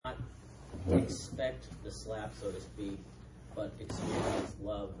expect the slap, so to speak, but experience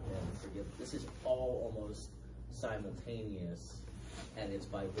love and forgiveness. This is all almost simultaneous, and it's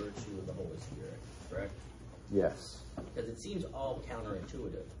by virtue of the Holy Spirit, correct? Yes. Because it seems all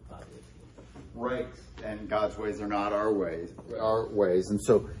counterintuitive, obviously. Right. And God's ways are not our ways. Right. Our ways. And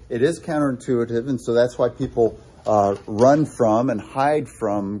so it is counterintuitive, and so that's why people run from and hide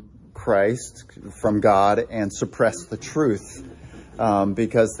from Christ, from God, and suppress the truth,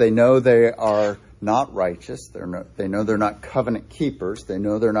 because they know they are not righteous. They know they're not covenant keepers. They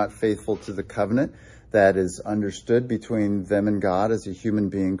know they're not faithful to the covenant that is understood between them and God as a human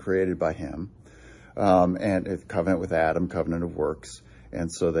being created by Him, and a covenant with Adam, covenant of works,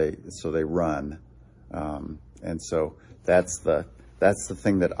 and so they run, and so that's the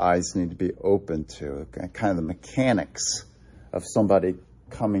thing that eyes need to be open to, kind of the mechanics of somebody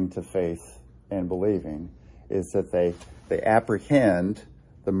coming to faith and believing, is that they apprehend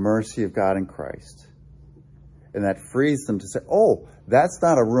the mercy of God in Christ. And that frees them to say, oh, that's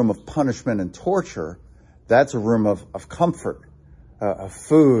not a room of punishment and torture. That's a room of comfort, of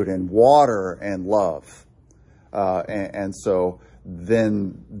food and water and love. And so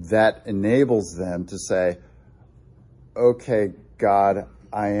then that enables them to say, okay, God,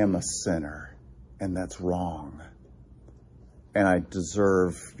 I am a sinner, and that's wrong. And I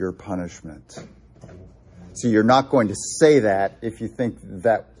deserve your punishment. So you're not going to say that if you think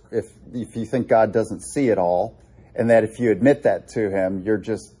God doesn't see it all, and that if you admit that to Him, you're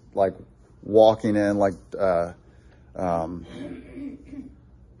just like walking in like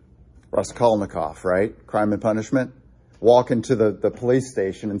Raskolnikov, right? Crime and Punishment. Walk into the police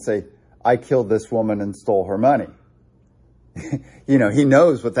station and say, I killed this woman and stole her money. He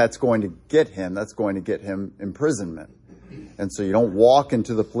knows what that's going to get him. That's going to get him imprisonment. And so you don't walk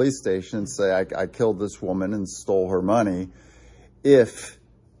into the police station and say, I killed this woman and stole her money, if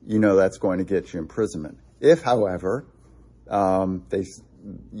you know that's going to get you imprisonment. If, however,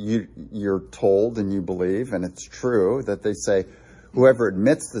 you're told and you believe, and it's true, that they say, whoever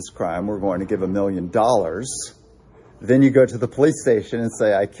admits this crime, we're going to give $1 million. Then you go to the police station and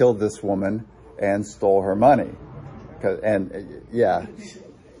say, I killed this woman and stole her money.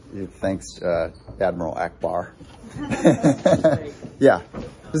 Thanks, Admiral Akbar. Yeah.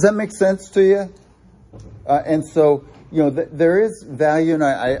 Does that make sense to you? And so, there is value, and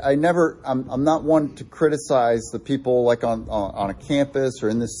I'm not one to criticize the people like on a campus or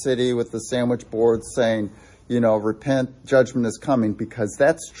in the city with the sandwich boards saying, repent, judgment is coming, because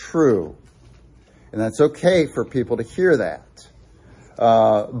that's true. And that's okay for people to hear that.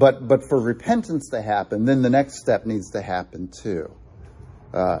 But for repentance to happen, then the next step needs to happen too.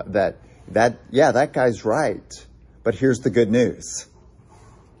 That guy's right. But here's the good news.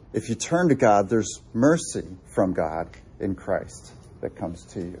 If you turn to God, there's mercy from God in Christ that comes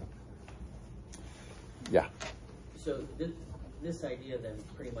to you. Yeah. So this idea then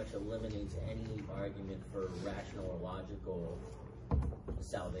pretty much eliminates any argument for rational or logical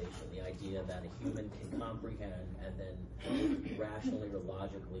salvation. The idea that a human can comprehend and then rationally or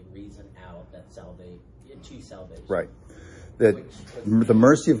logically reason out that achieve salvation. Right. The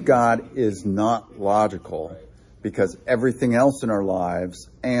mercy of God is not logical. Right. Because everything else in our lives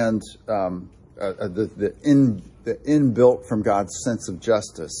and the inbuilt from God's sense of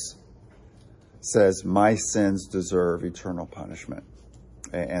justice says my sins deserve eternal punishment.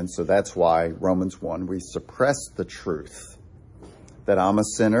 And so that's why Romans 1, we suppress the truth that I'm a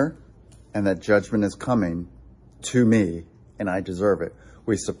sinner and that judgment is coming to me and I deserve it.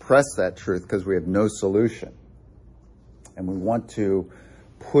 We suppress that truth because we have no solution. And we want to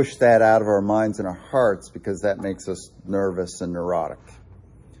push that out of our minds and our hearts because that makes us nervous and neurotic.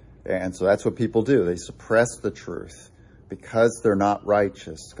 And so that's what people do. They suppress the truth because they're not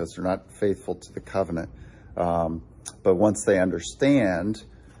righteous, because they're not faithful to the covenant. But once they understand,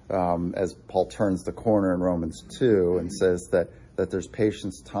 as Paul turns the corner in Romans 2 and says that there's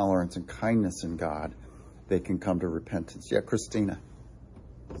patience, tolerance, and kindness in God, they can come to repentance. Yeah, Christina.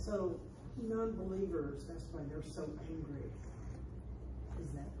 So non-believers, that's why they're so angry.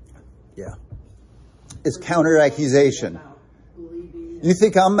 Yeah. It's counter-accusation. You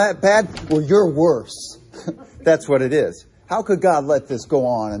think I'm that bad? Well, you're worse. That's what it is. How could God let this go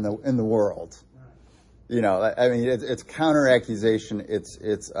on in the world? It's counter-accusation.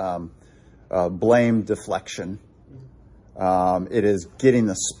 It's blame deflection. It is getting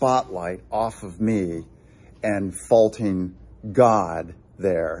the spotlight off of me and faulting God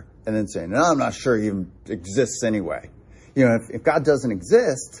there and then saying, no, I'm not sure he even exists anyway. If God doesn't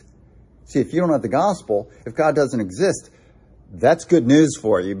exist, see, if you don't have the gospel, if God doesn't exist, that's good news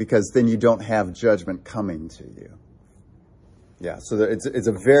for you because then you don't have judgment coming to you. Yeah, so it's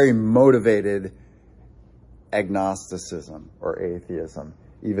a very motivated agnosticism or atheism,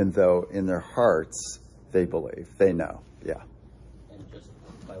 even though in their hearts they believe, they know. Yeah. And just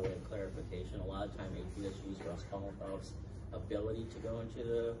by way of clarification, a lot of time atheists use Raskolnikov's ability to go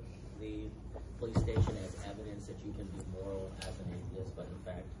into the police station as evidence that you can be moral as an atheist, but in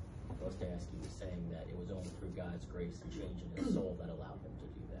fact, Dostoevsky was saying that it was only through God's grace and change in his soul that allowed him to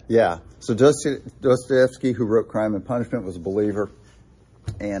do that. Yeah. So Dostoevsky, who wrote Crime and Punishment, was a believer.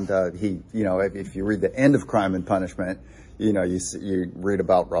 And he, if you read the end of Crime and Punishment, you read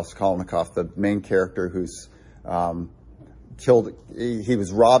about Raskolnikov, the main character who's killed. He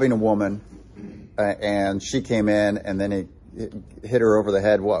was robbing a woman, and she came in, and then he hit her over the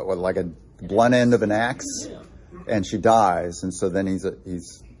head, what like a blunt end of an axe, and she dies. And so then he's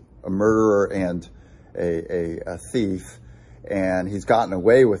a murderer and a thief, and he's gotten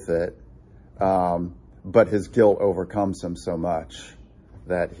away with it, but his guilt overcomes him so much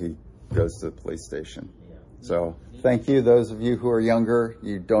that he goes to the police station. Yeah. So thank you, those of you who are younger.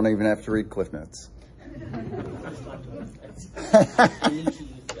 You don't even have to read Cliff Notes. Nietzsche used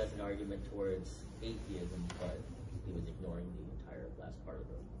it as an argument towards atheism, but he was ignoring the entire last part of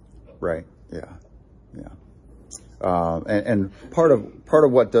the book. Right. Yeah. And part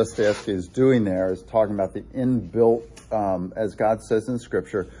of what Dostoevsky is doing there is talking about the inbuilt, as God says in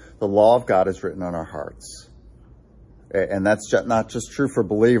Scripture, the law of God is written on our hearts. And that's not just true for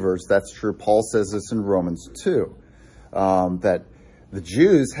believers. That's true. Paul says this in Romans 2, that the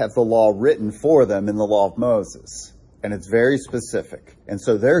Jews have the law written for them in the law of Moses. And it's very specific. And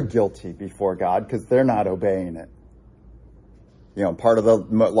so they're guilty before God because they're not obeying it. Part of the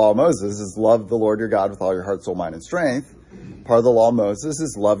law of Moses is love the Lord your God with all your heart, soul, mind, and strength. Part of the law of Moses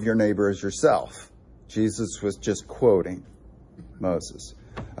is love your neighbor as yourself. Jesus was just quoting Moses.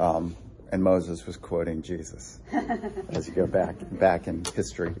 And Moses was quoting Jesus as you go back in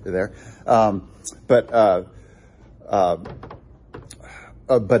history there. But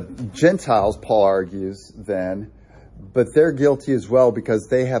Gentiles, Paul argues then, but they're guilty as well because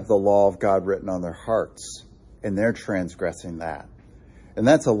they have the law of God written on their hearts, and they're transgressing that. And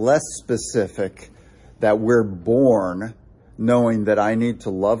that's a less specific that we're born knowing that I need to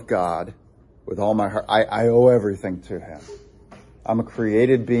love God with all my heart. I owe everything to him. I'm a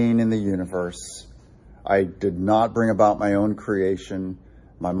created being in the universe. I did not bring about my own creation.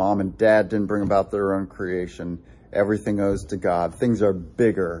 My mom and dad didn't bring about their own creation. Everything owes to God. Things are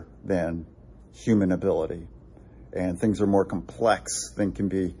bigger than human ability. And things are more complex than can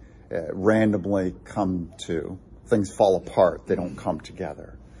be randomly come to. Things fall apart. They don't come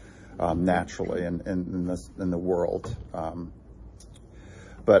together naturally in the world.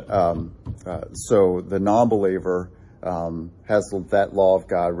 So the non-believer has that law of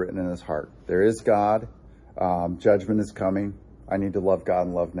God written in his heart. There is God. Judgment is coming. I need to love God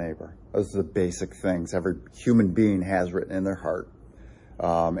and love neighbor. Those are the basic things every human being has written in their heart.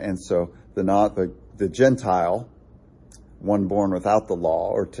 And so the Gentile, one born without the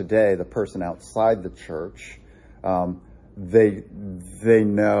law, or today the person outside the church, they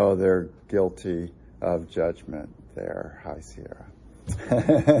know they're guilty of judgment there. Hi, Sierra.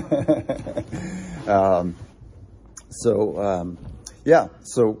 So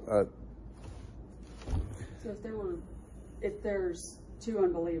if there's two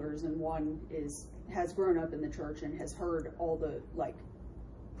unbelievers and one has grown up in the church and has heard all the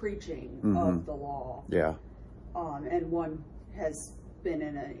preaching of the law, and one has been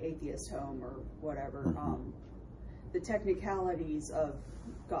in an atheist home or whatever, the technicalities of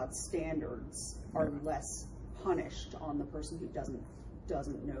God's standards are less punished on the person who doesn't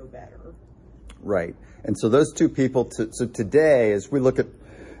know better. Right. And so those two people, so today, as we look at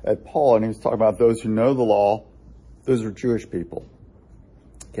Paul, and he was talking about those who know the law, those are Jewish people.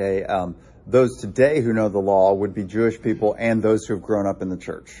 Okay. Those today who know the law would be Jewish people and those who have grown up in the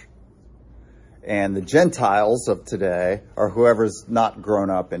church. And the Gentiles of today are whoever's not grown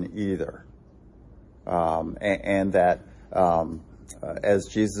up in either. As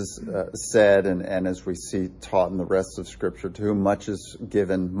Jesus said, and as we see taught in the rest of Scripture, to whom much is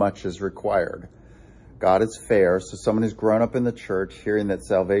given, much is required. God is fair, so someone who's grown up in the church, hearing that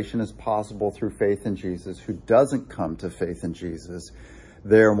salvation is possible through faith in Jesus, who doesn't come to faith in Jesus,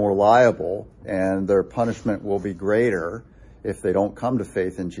 they're more liable, and their punishment will be greater if they don't come to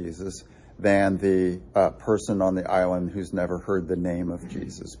faith in Jesus than the person on the island who's never heard the name of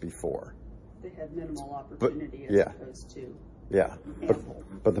Jesus before. They have minimal opportunity opposed to... Yeah,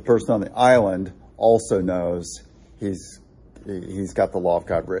 but the person on the island also knows he's got the law of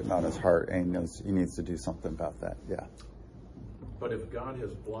God written on his heart, and he knows he needs to do something about that. Yeah. But if God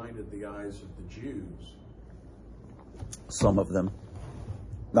has blinded the eyes of the Jews Some of them.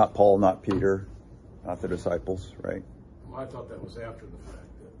 Not Paul, not Peter, not the disciples, right? Well, I thought that was after the fact,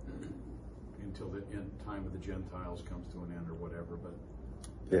 that until the end time of the Gentiles comes to an end or whatever, but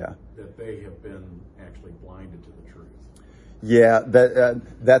Yeah. that they have been actually blinded to the truth. Yeah,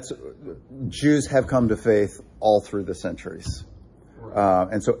 that's Jews have come to faith all through the centuries.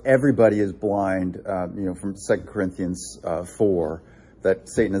 And so everybody is blind, from 2 Corinthians 4, that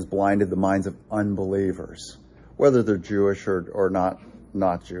Satan has blinded the minds of unbelievers, whether they're Jewish or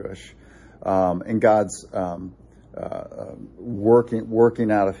not Jewish. And God's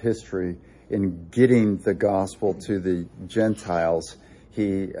working out of history in getting the gospel to the Gentiles.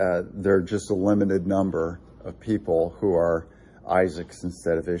 There are just a limited number of people who are Isaacs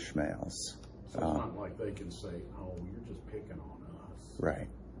instead of Ishmaels. So it's not like they can say, "Oh, you're just picking on us." Right.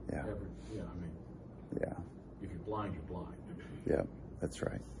 Yeah. Yeah. If you're blind, you're blind. Yeah, that's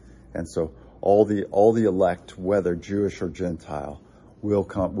right. And so all the elect, whether Jewish or Gentile, will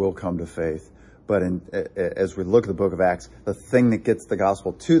come to faith. But as we look at the book of Acts, the thing that gets the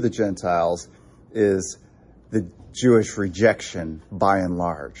gospel to the Gentiles is the Jewish rejection by and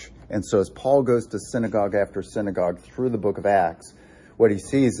large. And so as Paul goes to synagogue after synagogue through the book of Acts, what he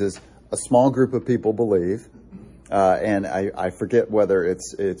sees is a small group of people believe, and I forget whether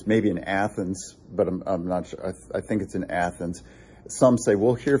it's maybe in Athens, but I'm not sure. I think it's in Athens. Some say,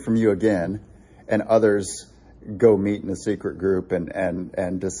 "We'll hear from you again," and others go meet in a secret group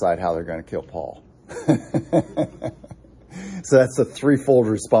and decide how they're going to kill Paul. So that's a threefold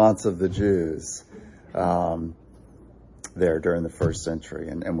response of the Jews there during the first century.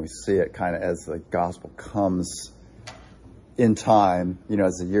 And we see it kind of as the gospel comes in time,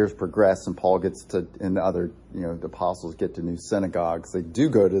 as the years progress and Paul gets to, and other, the apostles get to new synagogues. They do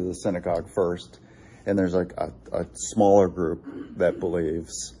go to the synagogue first, and there's like a smaller group that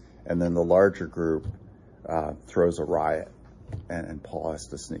believes, and then the larger group throws a riot, and Paul has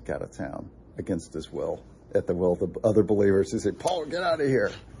to sneak out of town against his will, at the will of the other believers who say, "Paul, get out of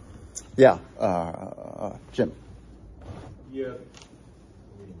here." Yeah, Jim. Yeah,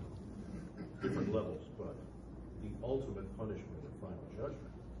 different levels, but the ultimate punishment and final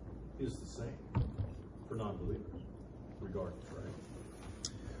judgment is the same for non-believers, regardless,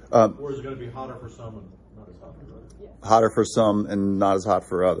 right? Or is it going to be hotter for some and not as hot for others? Yeah. Hotter for some and not as hot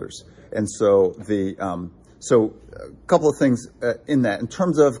for others. And so so a couple of things in that. In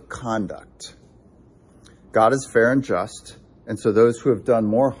terms of conduct, God is fair and just. And so those who have done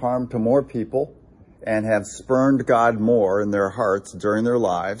more harm to more people and have spurned God more in their hearts during their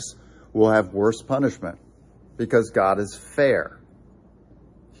lives will have worse punishment, because God is fair.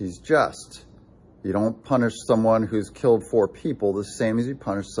 He's just. You don't punish someone who's killed 4 people the same as you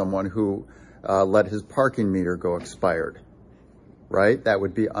punish someone who let his parking meter go expired. Right? That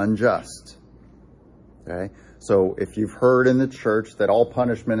would be unjust. Okay? So if you've heard in the church that all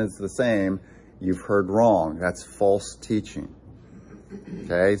punishment is the same, you've heard wrong. That's false teaching.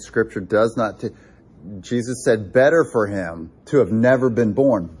 Okay? Scripture does not... Jesus said, better for him to have never been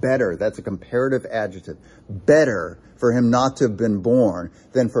born. Better. That's a comparative adjective. Better for him not to have been born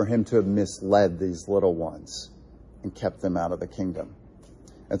than for him to have misled these little ones and kept them out of the kingdom.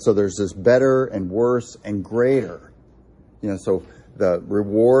 And so there's this better and worse and greater. So the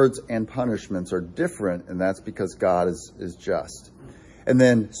rewards and punishments are different, and that's because God is just. And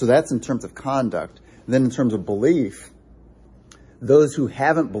then, so that's in terms of conduct. And then in terms of belief, those who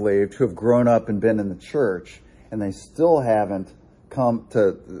haven't believed, who have grown up and been in the church, and they still haven't come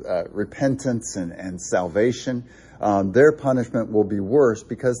to repentance and salvation, their punishment will be worse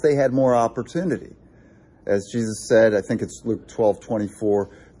because they had more opportunity. As Jesus said, I think it's Luke 12:24,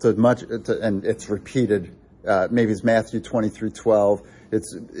 and it's repeated, maybe it's Matthew 23:12.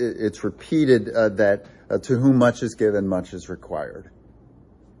 It's repeated that to whom much is given, much is required.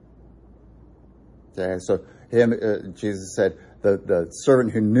 Okay, so Jesus said, the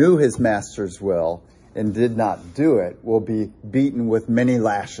servant who knew his master's will and did not do it will be beaten with many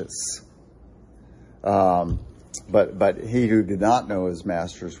lashes. But he who did not know his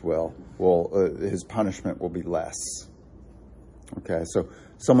master's will his punishment will be less. Okay, so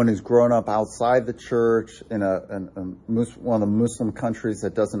someone who's grown up outside the church in one of the Muslim countries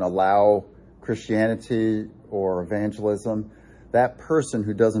that doesn't allow Christianity or evangelism, that person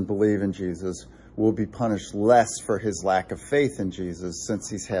who doesn't believe in Jesus will be punished less for his lack of faith in Jesus, since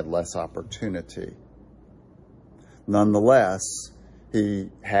he's had less opportunity. Nonetheless,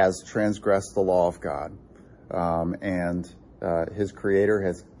 he has transgressed the law of God, and his Creator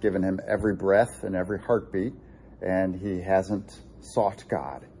has given him every breath and every heartbeat, and he hasn't sought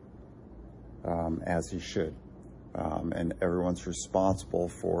God as he should. And everyone's responsible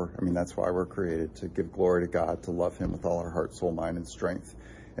for, that's why we're created, to give glory to God, to love him with all our heart, soul, mind, and strength.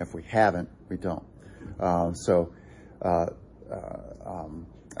 If we haven't, we don't.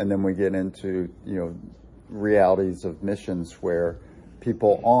 And then we get into, realities of missions where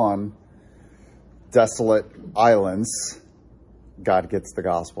people on desolate islands, God gets the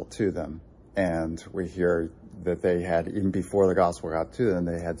gospel to them. And we hear that they had, even before the gospel got to them,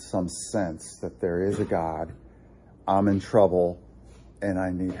 they had some sense that there is a God, I'm in trouble, and I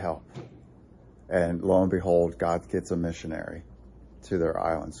need help. And lo and behold, God gets a missionary to their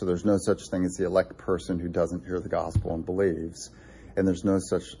island. So there's no such thing as the elect person who doesn't hear the gospel and believes. And there's no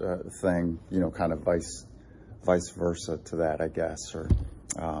such thing, kind of vice versa to that, I guess. Or,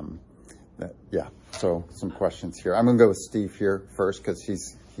 So some questions here. I'm going to go with Steve here first because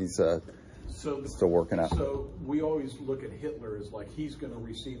he's still working out. So we always look at Hitler as like he's going to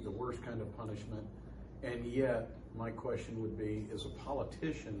receive the worst kind of punishment. And yet, my question would be, as a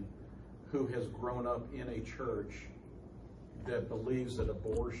politician who has grown up in a church that believes that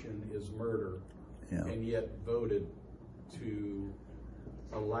abortion is murder, and yet voted to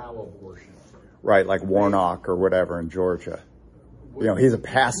allow abortion. Right, like Warnock or whatever in Georgia. He's a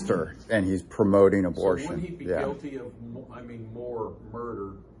pastor and he's promoting abortion. So would he be guilty of, more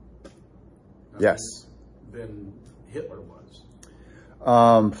murder? Yes. Than Hitler was.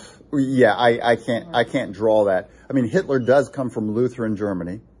 I can't draw that. Hitler does come from Lutheran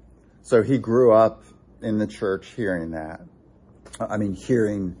Germany, so he grew up in the church hearing that.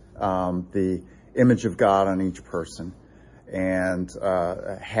 Hearing the image of God on each person, and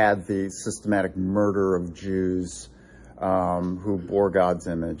had the systematic murder of Jews who bore God's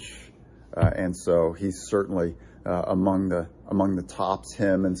image, and so he's certainly among the tops.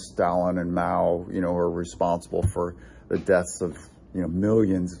 Him and Stalin and Mao, are responsible for the deaths of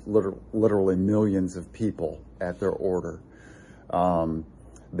millions, literally millions of people at their order.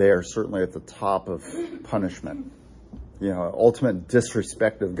 They are certainly at the top of punishment. Ultimate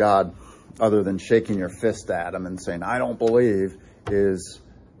disrespect of God, other than shaking your fist at him and saying, I don't believe, is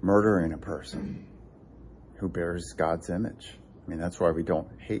murdering a person who bears God's image. That's why we don't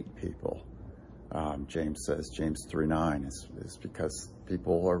hate people. James says, James 3:9 is because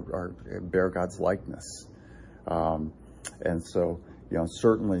people bear God's likeness. And so,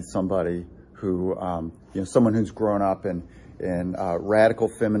 certainly somebody who, someone who's grown up in radical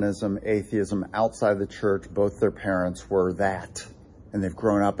feminism, atheism, outside the church, both their parents were that. And they've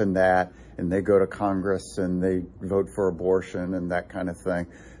grown up in that, and they go to Congress and they vote for abortion and that kind of thing.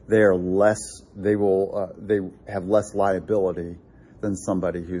 They have less liability than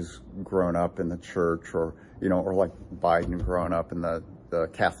somebody who's grown up in the church, or like Biden growing up in the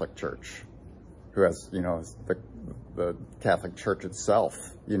Catholic Church, who has, the Catholic Church itself,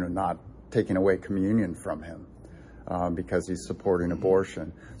 not taking away communion from him because he's supporting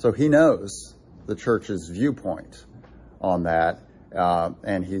abortion. So he knows the church's viewpoint on that,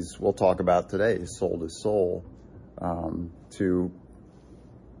 and we'll talk about today, he's sold his soul to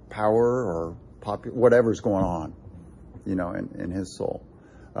power or whatever's going on, in his soul.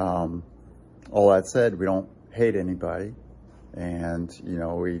 All that said, we don't hate anybody. And,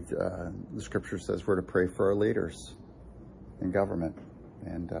 the scripture says we're to pray for our leaders in government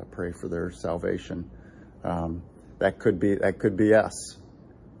and pray for their salvation. That could be us.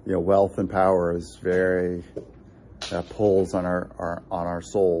 Wealth and power is very pulls on our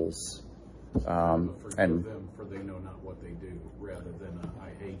souls. Forgive them, for they know not what they do, rather than I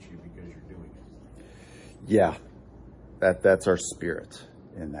hate you because you're doing it. Yeah, that's our spirit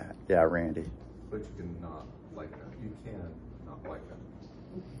in that. Yeah, Randy. But you can not like that. You can not like that.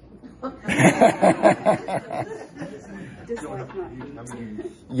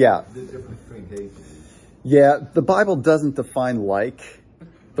 Yeah. The difference between hate. Yeah, the Bible doesn't define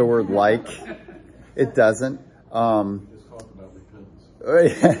the word like. It doesn't. Just talk about repentance.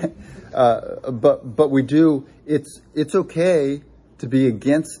 But we do. It's okay to be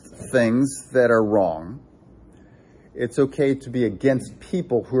against things that are wrong. It's okay to be against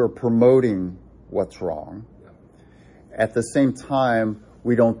people who are promoting what's wrong. At the same time,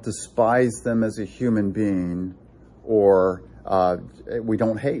 we don't despise them as a human being, or we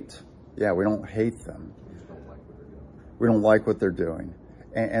don't hate. Yeah, we don't hate them. We don't like what they're doing.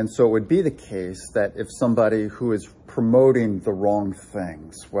 And so it would be the case that if somebody who is promoting the wrong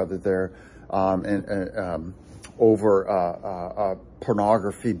things, whether they're over a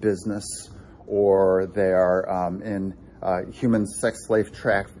pornography business, or they are in human sex slave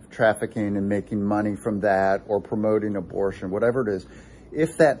trafficking and making money from that, or promoting abortion, whatever it is,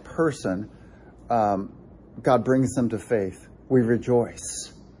 if that person, God brings them to faith, we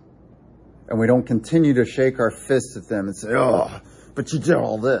rejoice. And we don't continue to shake our fists at them and say, oh, but you did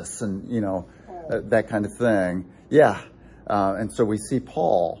all this, and, that kind of thing. Yeah. And so we see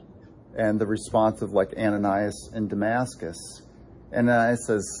Paul and the response of like Ananias in Damascus. Ananias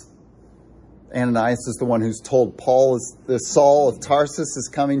is the one who's told Paul, Saul of Tarsus is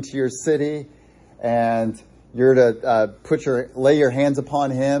coming to your city, and you're to lay your hands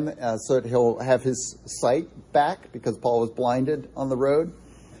upon him so that he'll have his sight back, because Paul was blinded on the road.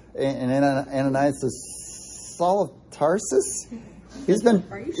 And Ananias says, Saul of Tarsus? He's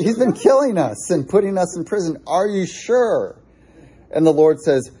been killing us and putting us in prison. Are you sure? And the Lord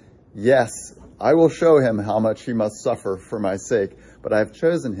says, yes, I will show him how much he must suffer for my sake, but I have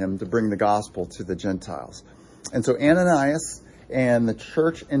chosen him to bring the gospel to the Gentiles. And so Ananias and the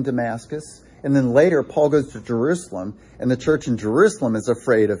church in Damascus, and then later Paul goes to Jerusalem, and the church in Jerusalem is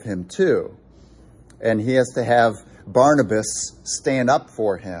afraid of him too. And he has to have Barnabas stand up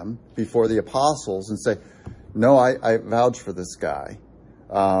for him before the apostles and say, no, I vouch for this guy.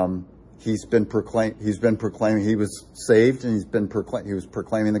 He's been proclaiming he was saved, and he was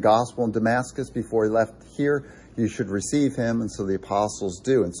proclaiming the gospel in Damascus before he left here. You should receive him. And so the apostles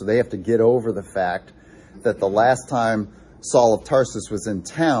do. And so they have to get over the fact that the last time Saul of Tarsus was in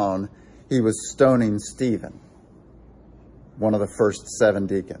town, he was stoning Stephen, one of the first 7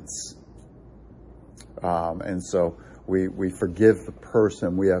 deacons. And so we forgive the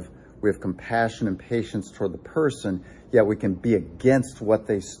person. We have compassion and patience toward the person, yet we can be against what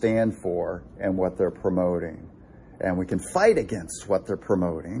they stand for and what they're promoting. And we can fight against what they're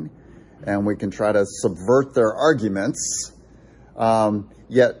promoting, and we can try to subvert their arguments,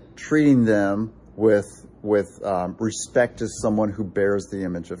 yet treating them with respect as someone who bears the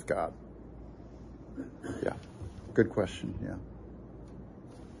image of God. Yeah, good question, yeah.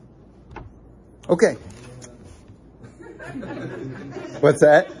 Okay. What's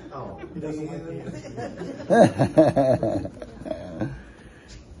that? Oh, he doesn't like the answer.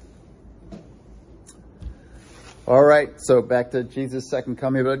 All right, so back to Jesus' second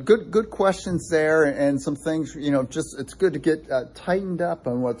coming. But good questions there, and some things, just it's good to get tightened up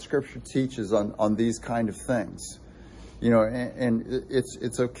on what Scripture teaches on these kind of things. And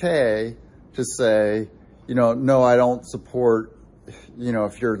it's okay to say, no, I don't support,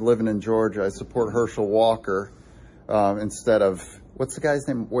 if you're living in Georgia, I support Herschel Walker instead of, what's the guy's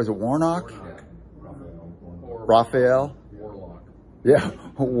name? Was it Warnock? Raphael? Warlock. Yeah,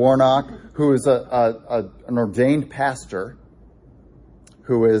 Warnock, who is an ordained pastor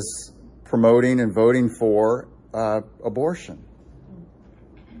who is promoting and voting for abortion.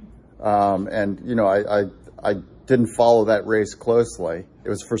 I didn't follow that race closely. It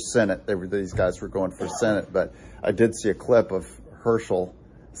was for Senate. These guys were going for Senate, but I did see a clip of Herschel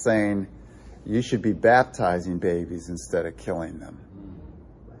saying, you should be baptizing babies instead of killing them.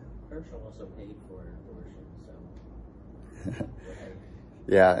 Herschel also paid for abortion, so.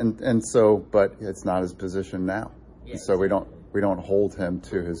 Yeah, and so, but it's not his position now. Yeah, so we don't hold him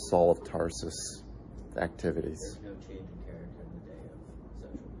to his Saul of Tarsus activities. There's no change in character in the day of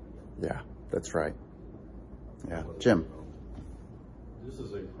social media. Yeah, that's right. Yeah, Jim. This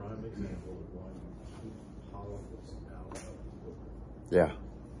is a prime example of why you keep politics out of the book. Yeah.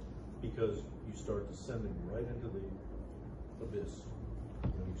 Because you start descending right into the abyss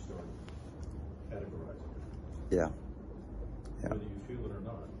when you start categorizing. Yeah. Yeah. Whether you feel it or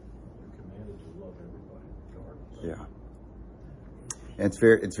not, you're commanded to love everybody regardless. Yeah. And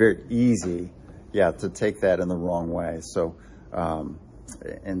it's very easy, to take that in the wrong way. So,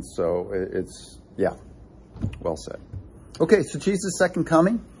 it's well said. Okay, so Jesus' second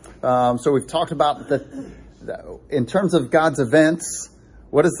coming. So we've talked about in terms of God's events.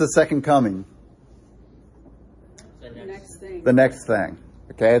 What is the second coming? The next thing. The next thing.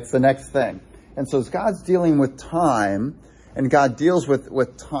 Okay, it's the next thing. And so as God's dealing with time, and God deals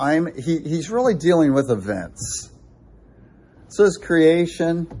with time, He's really dealing with events. So is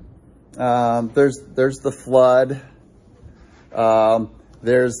creation. There's the flood.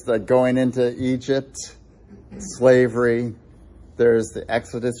 There's the going into Egypt, slavery. There's the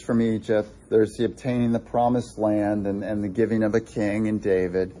exodus from Egypt. There's the obtaining the promised land and the giving of a king in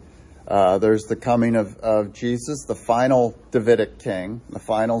David. There's the coming of Jesus, the final Davidic king, the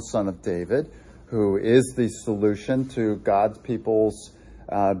final son of David, who is the solution to God's people's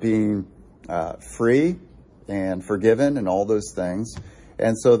being free and forgiven and all those things.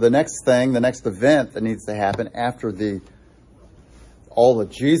 And so the next event that needs to happen after all the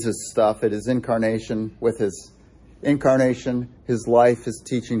Jesus stuff, it is incarnation, with his incarnation, his life, his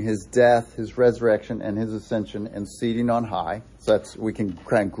teaching, his death, his resurrection, and his ascension and seating on high. So we can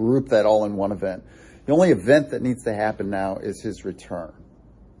kind of group that all in one event. The only event that needs to happen now is his return.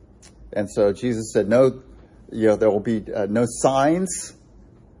 And so Jesus said, no, there will be no signs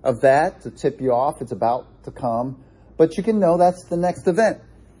of that to tip you off. It's about to come. But you can know that's the next event.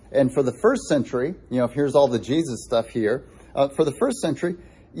 And for the first century, if here's all the Jesus stuff here, for the first century,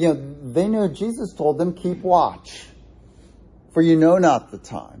 they knew Jesus told them, keep watch, for you know not the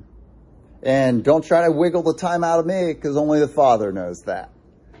time. And don't try to wiggle the time out of me, because only the Father knows that.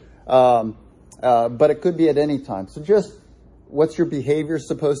 But it could be at any time. So just what's your behavior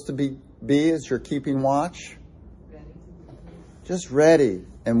supposed to be as you're keeping watch? Just ready.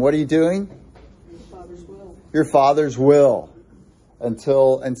 And what are you doing? Your Father's will. Your Father's will. And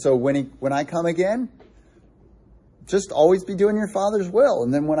so when I come again, just always be doing your Father's will.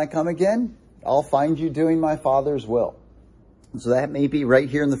 And then when I come again, I'll find you doing my Father's will. And so that may be right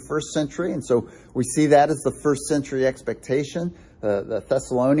here in the first century. And so we see that as the first century expectation. The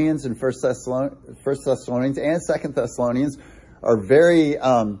Thessalonians and First Thessalonians and Second Thessalonians are very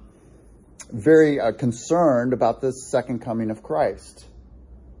concerned about this second coming of Christ.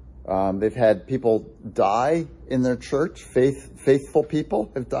 They've had people die in their church. Faithful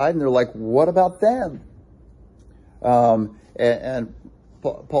people have died, and they're like, what about them? And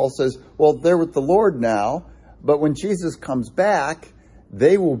Paul says, well, they're with the Lord now, but when Jesus comes back,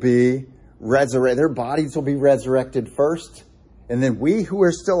 they will be resurrected. Their bodies will be resurrected first, and then we who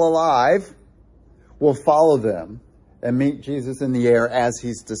are still alive will follow them and meet Jesus in the air as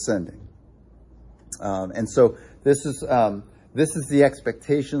he's descending. And so this is the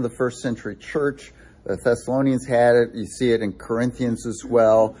expectation of the first century church. The Thessalonians had it. You see it in Corinthians as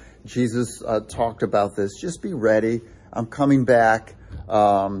well. Jesus talked about this. Just be ready. I'm coming back.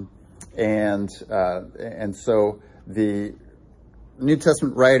 And so the New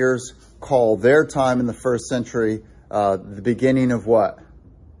Testament writers call their time in the first century the beginning of what?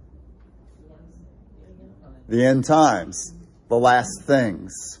 The end times, the last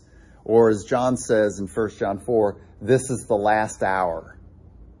things. Or as John says in 1 John 4, this is the last hour.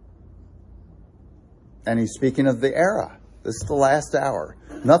 And he's speaking of the era. This is the last hour.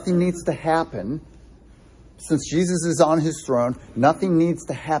 Nothing needs to happen. Since Jesus is on his throne, nothing needs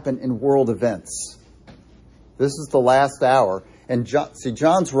to happen in world events. This is the last hour. And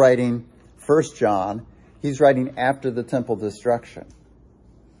John's writing, 1 John, he's writing after the temple destruction.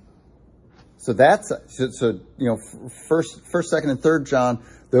 So first, second, and third John,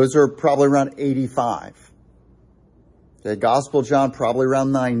 those are probably around 85. Okay, Gospel of John probably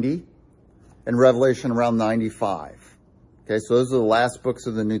around 90, and Revelation around 95. Okay, so those are the last books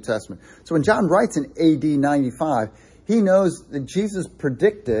of the New Testament. So when John writes in AD 95, he knows that Jesus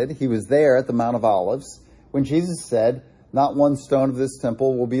predicted, he was there at the Mount of Olives, when Jesus said, not one stone of this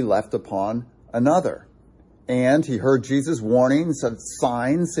temple will be left upon another. And he heard Jesus' warnings of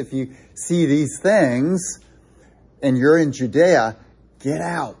signs. If you see these things and you're in Judea, get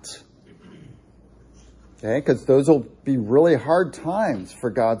out. Okay, because those will be really hard times for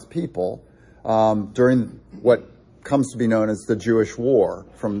God's people during what comes to be known as the Jewish War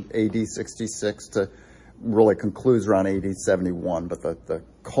from AD 66 to really concludes around AD 71. But the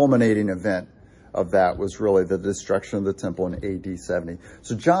culminating event of that was really the destruction of the temple in AD 70.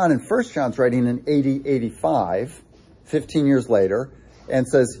 So John in 1 John's writing in AD 85, 15 years later, and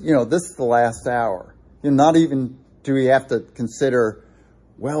says, this is the last hour. Not even do we have to consider,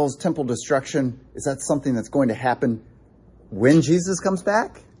 well, is temple destruction, is that something that's going to happen when Jesus comes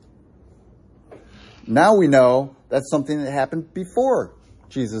back? Now we know that's something that happened before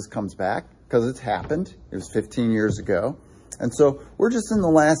Jesus comes back, because it's happened. It was 15 years ago. And so we're just in the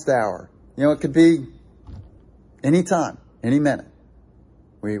last hour. It could be any time, any minute.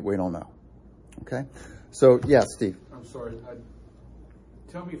 We don't know. Okay? So, yeah, Steve. I'm sorry.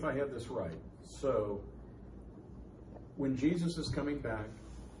 Tell me if I have this right. So, when Jesus is coming back,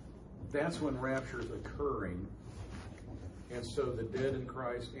 that's when rapture is occurring. And so the dead in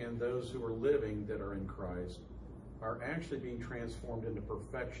Christ and those who are living that are in Christ are actually being transformed into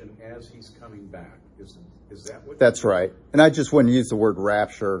perfection as he's coming back. Is that what? That's right. And I just wouldn't use the word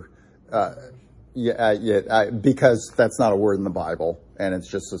rapture because that's not a word in the Bible, and it's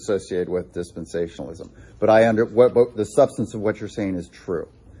just associated with dispensationalism. But what the substance of what you're saying is true.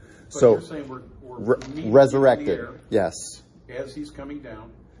 So you're saying we're resurrected. In the air yes. As he's coming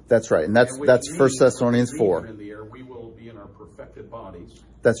down. That's right, and that's 1 Thessalonians 4. In the air, we will be in our perfected bodies.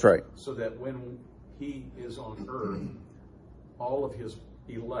 That's right. So that when he is on earth, all of his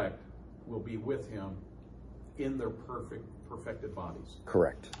elect will be with him in their perfected bodies.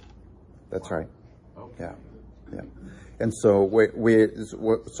 Correct. That's right. Okay. Yeah. And so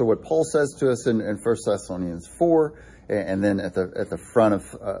so what Paul says to us in 1 Thessalonians 4, and then at the front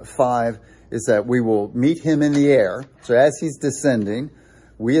of 5, is that we will meet him in the air. So as he's descending,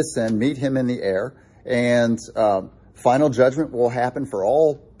 we ascend, meet him in the air, and final judgment will happen for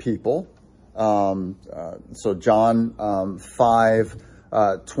all people. So John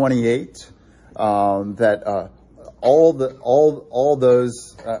 5:28, that all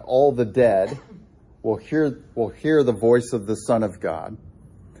the dead will hear the voice of the Son of God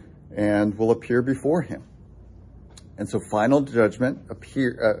and will appear before him. And so final judgment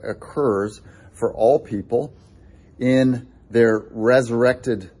occurs for all people in their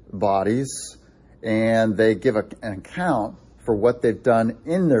resurrected bodies, and they give an account for what they've done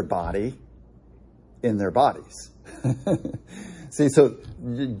in their body, in their bodies. See, so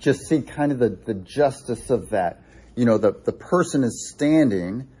you just see kind of the justice of that. You know, the person is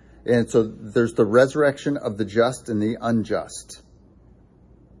standing, and so there's the resurrection of the just and the unjust.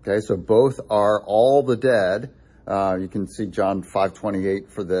 Okay, so both are all the dead. You can see John 5:28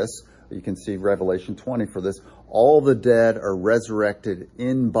 for this. You can see Revelation 20 for this. All the dead are resurrected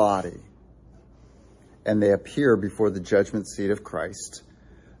in body, and they appear before the judgment seat of Christ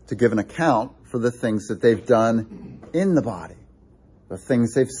to give an account for the things that they've done in the body, the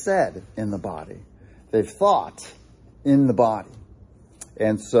things they've said in the body, they've thought in the body.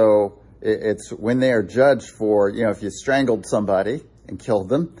 And so it's when they are judged for, if you strangled somebody and killed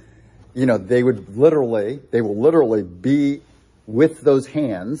them, they will literally be with those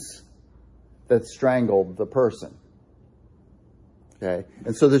hands that strangled the person. Okay?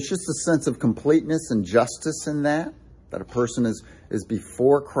 And so there's just a sense of completeness and justice in that a person is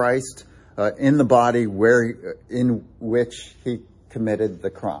before Christ in the body in which he committed the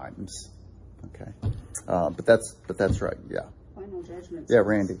crimes. Okay? But that's right, yeah. Final judgment. Yeah,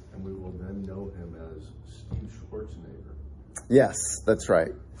 Randy. And we will then know him as Steve Schwarzenegger. Yes, that's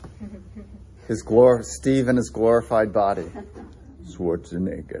right. Steve in his glorified body.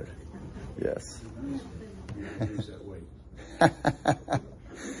 Schwarzenegger. Yes.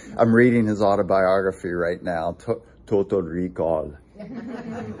 I'm reading his autobiography right now, Total Recall.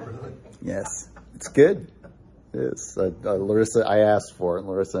 Yes, it's good. Yes, Larissa, I asked for it, and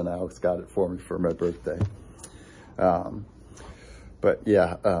Larissa and Alex got it for me for my birthday. But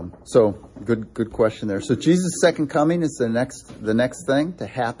yeah, so good question there. So Jesus' second coming is the next thing to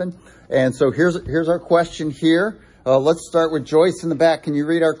happen. And so here's our question here. Let's start with Joyce in the back. Can you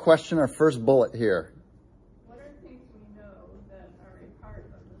read our question, our first bullet here? What are things we know that are a part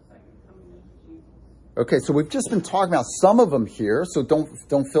of the second coming of Jesus? Okay, so we've just been talking about some of them here, so don't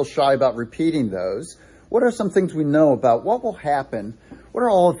feel shy about repeating those. What are some things we know about what will happen? What are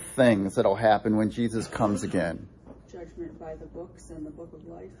all the things that will happen when Jesus comes again? Judgment by the books and the book of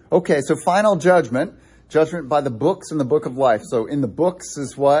life. Okay, so final judgment by the books and the book of life. So in the books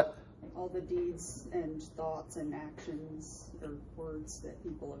is what? All the deeds and thoughts and actions or words that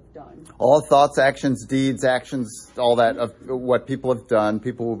people have done. All thoughts, actions, deeds, actions, all that of what people have done,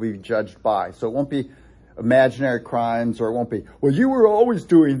 people will be judged by. So it won't be imaginary crimes, or it won't be, well, you were always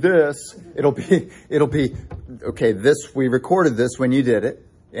doing this. It'll be, okay, we recorded this when you did it.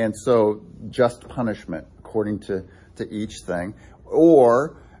 And so just punishment according to each thing.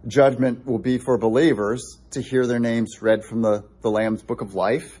 Or judgment will be for believers to hear their names read from the Lamb's Book of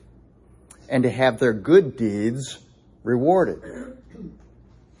Life and to have their good deeds rewarded.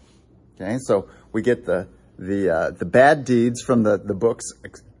 Okay, so we get the bad deeds from the books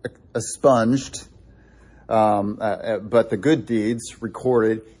expunged, but the good deeds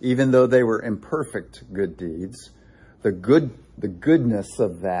recorded, even though they were imperfect good deeds. The goodness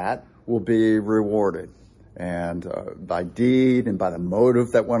of that will be rewarded. And by deed and by the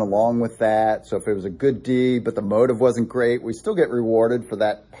motive that went along with that. So if it was a good deed, but the motive wasn't great, we still get rewarded for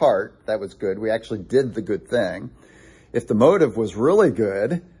that part. That was good. We actually did the good thing. If the motive was really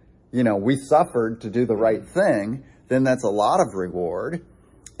good, we suffered to do the right thing, then that's a lot of reward.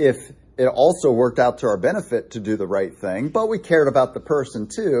 If it also worked out to our benefit to do the right thing, but we cared about the person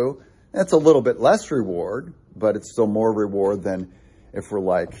too, that's a little bit less reward, but it's still more reward than if we're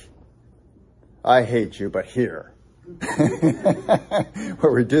like, I hate you, but here.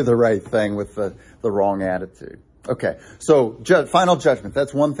 Where we do the right thing with the wrong attitude. Okay, so final judgment.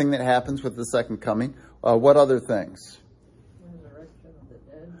 That's one thing that happens with the second coming. What other things? Resurrection of the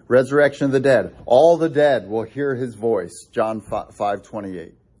dead. Resurrection of the dead. All the dead will hear his voice. John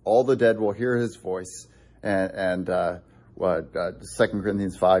 5:28. All the dead will hear his voice. And 2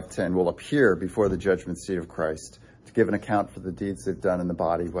 Corinthians 5:10 will appear before the judgment seat of Christ to give an account for the deeds they've done in the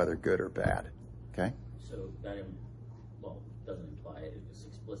body, whether good or bad. Okay? So that, doesn't imply it. It's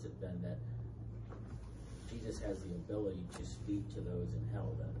explicit then that Jesus has the ability to speak to those in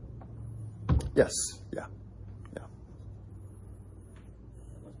hell then. Yes. Yeah. That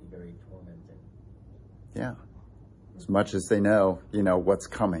must be very tormenting. Yeah. as much as they know, what's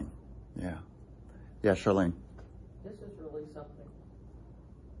coming. Yeah. Yeah, Charlene. This is really something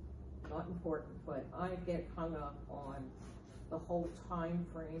not important, but I get hung up on the whole time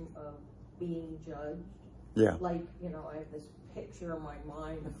frame of being judged. Yeah. Like, I have this picture in my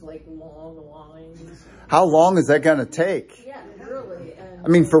mind of like long lines. How long is that going to take? Yeah, really. And I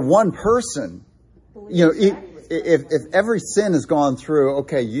mean, for one person, if every sin has gone through,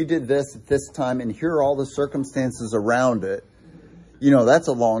 okay, you did this at this time, and here are all the circumstances around it, that's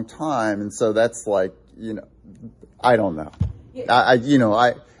a long time. And so that's like, I don't know.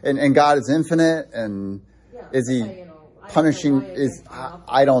 Yeah. And God is infinite, and is he punishing?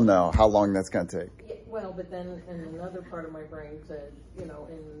 I don't know how long that's going to take. Yeah, well, but then in another part of my brain said, in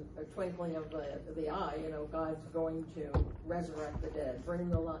a twinkling of the eye, God's going to resurrect the dead, bring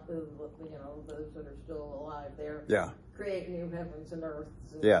those that are still alive there, create new heavens and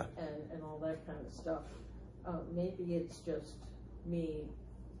earths, and all that kind of stuff. Maybe it's just me.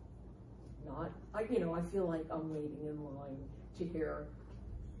 I feel like I'm waiting in line to hear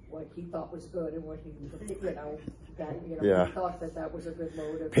what he thought was good and what he, he thought that was a good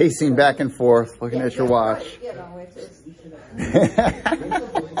motive. Pacing back and forth, looking at your watch. Right. It's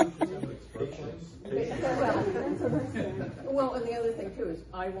well, and the other thing too is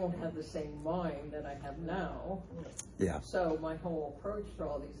I won't have the same mind that I have now. Yeah. So my whole approach to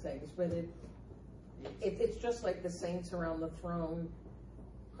all these things, but it's just like the saints around the throne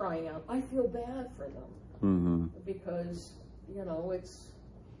crying out, I feel bad for them, because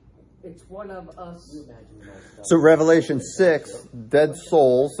it's one of us. So Revelation 6, dead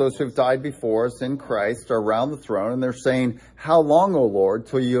souls, those who've died before us in Christ, are around the throne, and they're saying, how long, O Lord,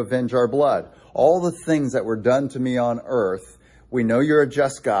 till you avenge our blood? All the things that were done to me on earth, we know you're a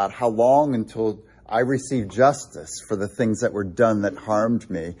just God. How long until I receive justice for the things that were done that harmed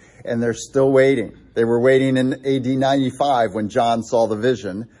me? And they're still waiting. They were waiting in AD 95 when John saw the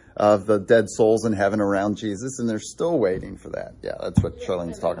vision of the dead souls in heaven around Jesus, and they're still waiting for that. Yeah, that's what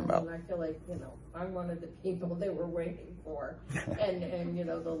Charlene's talking about. And I feel like, I'm one of the people they were waiting for. and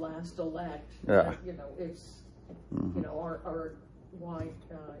the last elect. Yeah. It's, our why,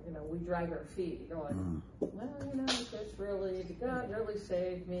 we drag our feet going, this really, God really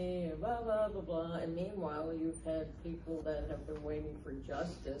saved me, and blah, blah, blah, blah. And meanwhile, you've had people that have been waiting for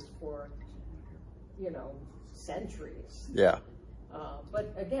justice for, centuries. Yeah.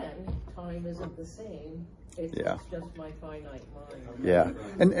 But again, time isn't the same. It's just my finite mind. Yeah.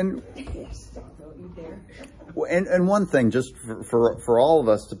 And don't you dare. And one thing, just for all of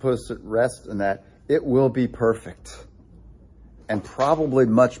us to put us at rest in that, it will be perfect. And probably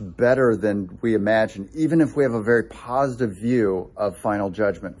much better than we imagine, even if we have a very positive view of final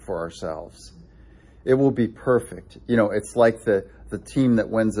judgment for ourselves. It will be perfect. It's like the team that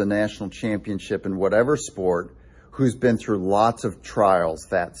wins the national championship in whatever sport, who's been through lots of trials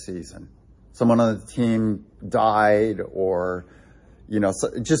that season. Someone on the team died, or,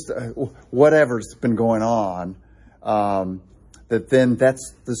 just whatever's been going on, that's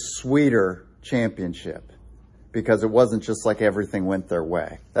the sweeter championship, because it wasn't just like everything went their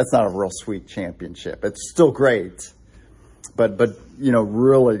way. That's not a real sweet championship. It's still great, but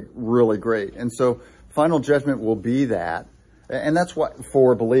really, really great. And so final judgment will be that. And that's what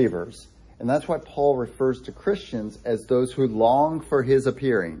for believers. And that's why Paul refers to Christians as those who long for his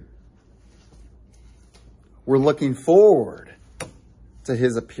appearing. We're looking forward to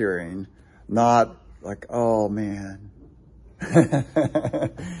his appearing, not like, oh man,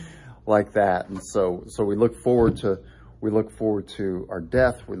 like that. And so we look forward to our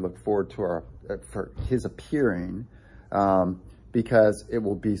death. We look forward to for his appearing, because it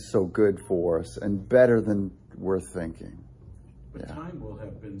will be so good for us and better than we're thinking. But time will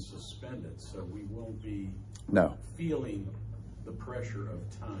have been suspended, so we won't be feeling the pressure of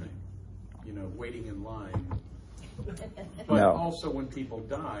time, waiting in line. But also when people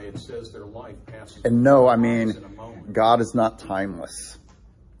die, it says their life passes. And in a moment. God is not timeless.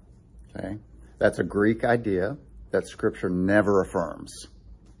 Okay? That's a Greek idea that Scripture never affirms.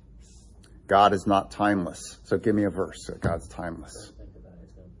 God is not timeless. So give me a verse that God's timeless.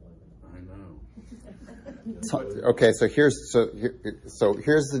 Okay, so here's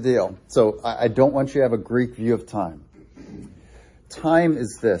the deal. So I don't want you to have a Greek view of time. Time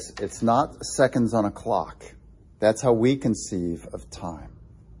is this. It's not seconds on a clock. That's how we conceive of time.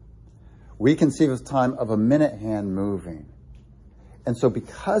 We conceive of time of a minute hand moving. And so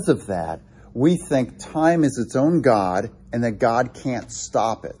because of that, we think time is its own God and that God can't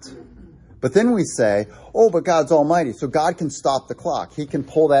stop it. But then we say, but God's almighty, so God can stop the clock. He can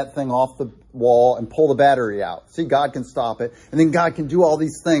pull that thing off the wall and pull the battery out. See, God can stop it. And then God can do all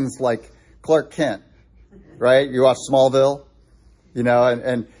these things like Clark Kent. right? You watch Smallville, you know,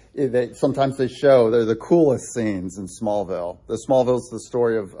 and sometimes they show they're the coolest scenes in Smallville. Smallville's the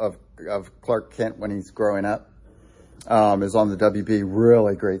story of Clark Kent when he's growing up. Is on the WB,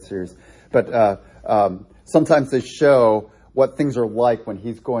 really great series. But sometimes they show what things are like when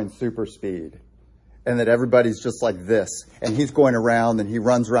he's going super speed, and that everybody's just like this, and he's going around and he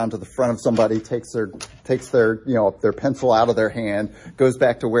runs around to the front of somebody, takes their their pencil out of their hand, goes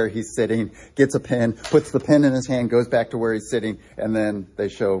back to where he's sitting, gets a pen, puts the pen in his hand, goes back to where he's sitting, and then they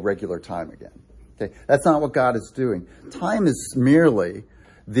show regular time again. Okay, that's not what God is doing. Time is merely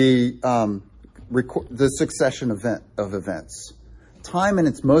the succession of events. Time in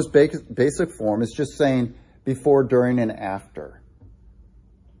its most basic form is just saying before, during, and after.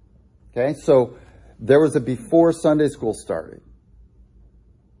 Okay, so there was a before Sunday school started.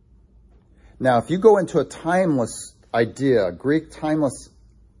 Now, if you go into a timeless idea, Greek timeless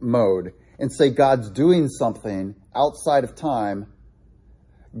mode, and say God's doing something outside of time,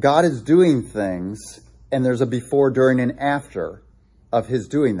 God is doing things, and there's a before, during, and after of his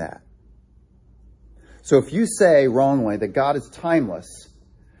doing that. So if you say wrongly that God is timeless,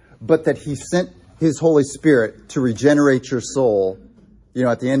 but that he sent his Holy Spirit to regenerate your soul,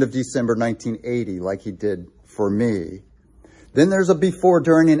 at the end of December 1980, like he did for me, then there's a before,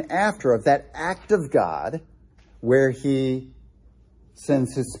 during, and after of that act of God where he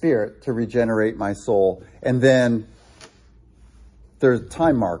sends his Spirit to regenerate my soul. And then there's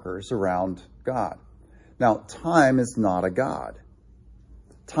time markers around God. Now, time is not a God.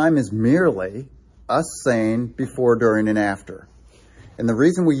 Time is merely us saying before, during, and after. And the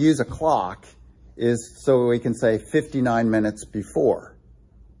reason we use a clock is so we can say 59 minutes before,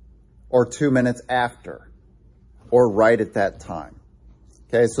 or 2 minutes after, or right at that time.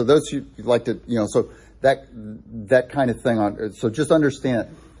 Okay, so those you'd like to, so that kind of thing. So just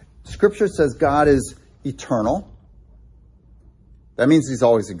understand, Scripture says God is eternal. That means he's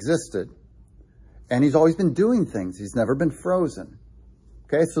always existed. And he's always been doing things. He's never been frozen.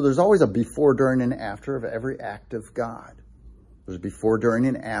 Okay, so there's always a before, during, and after of every act of God. There's a before, during,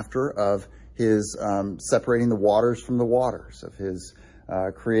 and after of his separating the waters from the waters, of his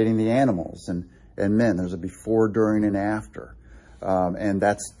creating the animals and men. There's a before, during, and after. And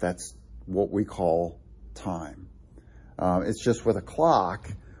that's what we call time. It's just with a clock,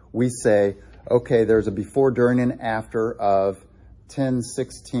 we say, okay, there's a before, during, and after of 10,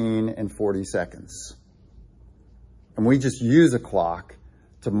 16, and 40 seconds. And we just use a clock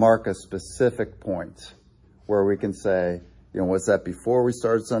to mark a specific point where we can say, was that before we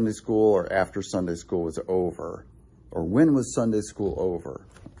started Sunday school or after Sunday school was over? Or when was Sunday school over?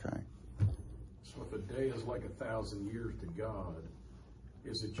 Okay. So if a day is like 1,000 years to God,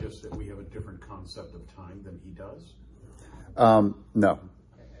 is it just that we have a different concept of time than he does? No.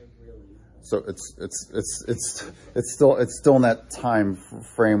 So it's still in that time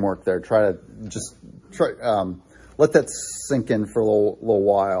framework there. Try let that sink in for a little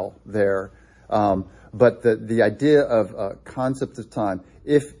while there. But the idea of a concept of time,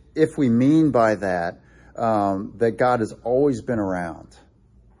 if we mean by that, that God has always been around,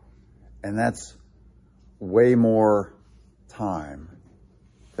 and that's way more time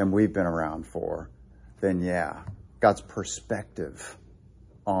than we've been around for, then yeah, God's perspective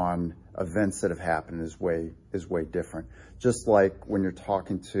on events that have happened is way different. Just like when you're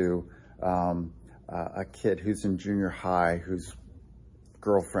talking to a kid who's in junior high whose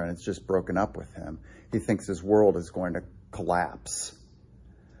girlfriend has just broken up with him, he thinks his world is going to collapse.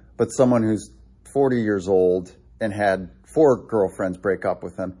 But someone who's 40 years old and had 4 girlfriends break up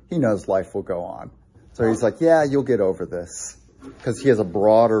with him, he knows life will go on. So he's like, yeah, you'll get over this, because he has a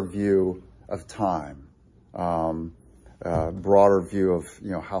broader view of time. Broader view of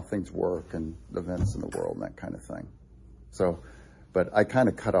how things work and events in the world and that kind of thing. So, but I kind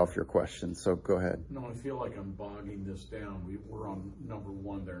of cut off your question, so go ahead. No, I feel like I'm bogging this down. We're on number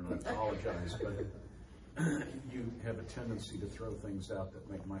 1 there, and I apologize, but you have a tendency to throw things out that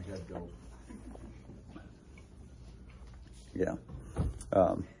make my head go. Yeah.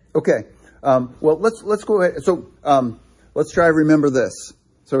 Okay. Well, let's go ahead. So let's try to remember this.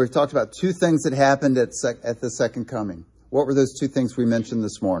 So we've talked about 2 things that happened at the second coming. What were those 2 things we mentioned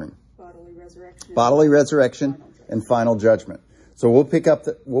this morning? Bodily resurrection and final judgment. So we'll pick up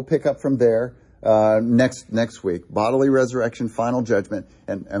from there next week. Bodily resurrection, final judgment,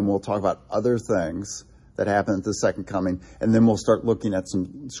 and we'll talk about other things that happen at the second coming, and then we'll start looking at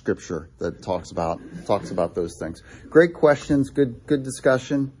some scripture that talks about those things. Great questions, good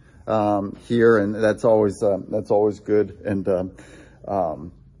discussion here, and that's always good. And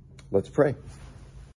let's pray.